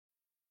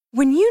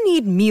When you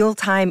need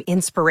mealtime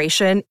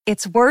inspiration,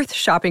 it's worth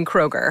shopping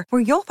Kroger,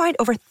 where you'll find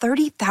over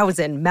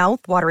 30,000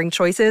 mouth-watering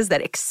choices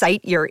that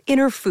excite your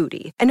inner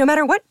foodie. And no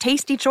matter what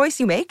tasty choice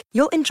you make,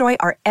 you'll enjoy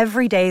our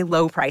everyday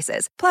low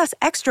prices, plus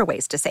extra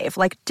ways to save,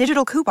 like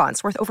digital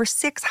coupons worth over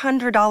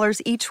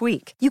 $600 each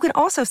week. You can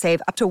also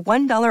save up to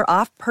 $1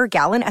 off per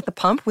gallon at the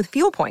pump with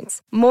fuel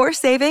points. More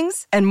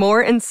savings and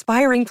more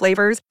inspiring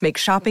flavors make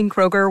shopping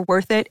Kroger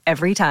worth it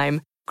every time.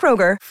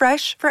 Kroger,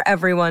 fresh for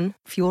everyone.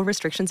 Fuel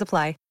restrictions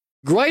apply.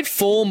 Great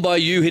form by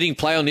you hitting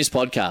play on this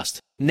podcast.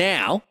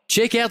 Now,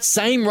 check out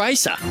Same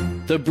Racer,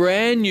 the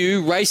brand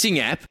new racing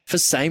app for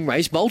same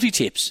race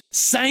multi-tips.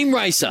 Same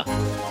Racer.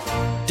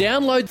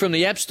 Download from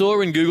the App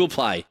Store and Google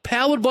Play.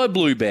 Powered by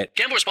Bluebet.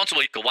 Gamble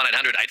responsibly. Call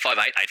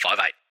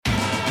 1-800-858-858.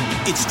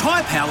 It's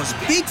Tyre Power's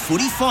Big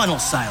Footy Final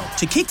Sale.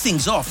 To kick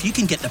things off, you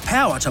can get the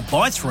power to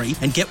buy 3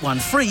 and get 1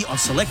 free on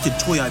selected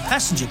Toyo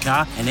passenger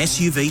car and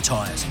SUV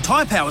tyres.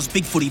 Tyre Power's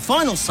Big Footy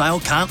Final Sale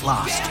can't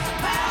last.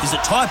 Visit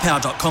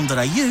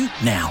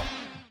tyrepower.com.au now.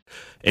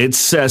 It's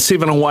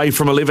 7 away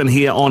from 11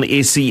 here on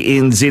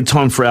SENZ.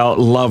 Time for our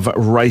Love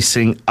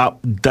Racing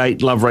update.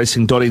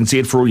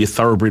 Loveracing.nz for all your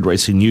thoroughbred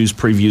racing news,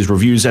 previews,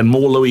 reviews, and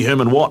more. Louis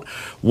Herman,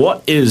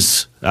 what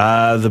is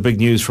the big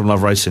news from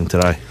Love Racing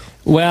today?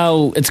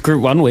 Well, it's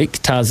Group 1 week,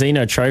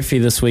 Tarzino Trophy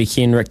this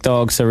weekend, Rick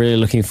Dog, so really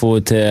looking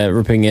forward to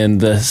ripping in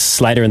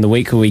this later in the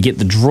week where we get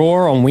the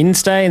draw on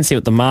Wednesday and see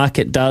what the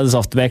market does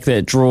off the back of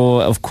that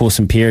draw. Of course,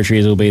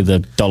 Imperatriz will be the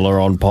dollar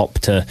on pop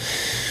to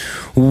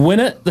win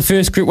it, the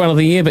first Group 1 of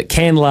the year, but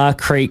can La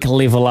Creek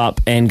level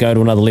up and go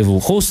to another level?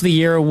 Horse of the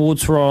Year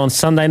awards were on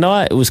Sunday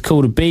night. It was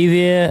cool to be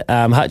there.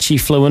 Hutchie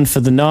flew in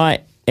for the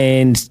night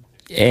and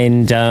we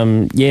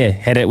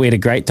had a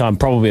great time.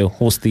 Probably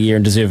Horse of the Year,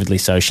 and deservedly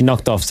so. She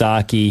knocked off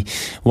Zaki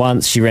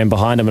once. She ran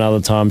behind him another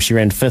time. She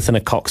ran 5th in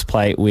a Cox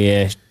Plate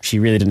where she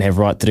really didn't have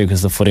right to do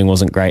because the footing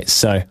wasn't great.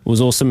 So it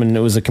was awesome, and it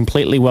was a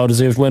completely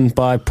well-deserved win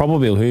by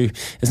Probably, who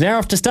is now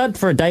off to stud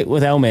for a date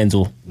with Al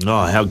Mansell.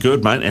 Oh, how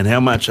good, mate. And how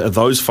much are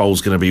those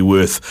foals going to be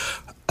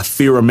worth? A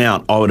fair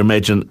amount, I would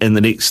imagine, in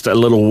the next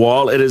little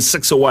while. It is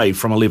 6 away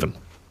from 11.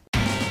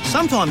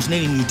 Sometimes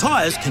needing new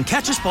tyres can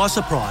catch us by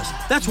surprise.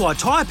 That's why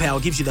Tyre Power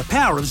gives you the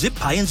power of Zip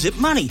Pay and Zip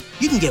Money.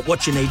 You can get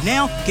what you need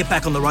now, get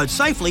back on the road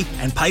safely,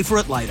 and pay for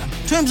it later.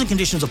 Terms and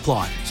conditions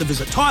apply. So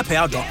visit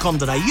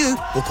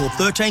tyrepower.com.au or call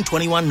 13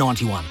 21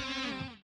 91.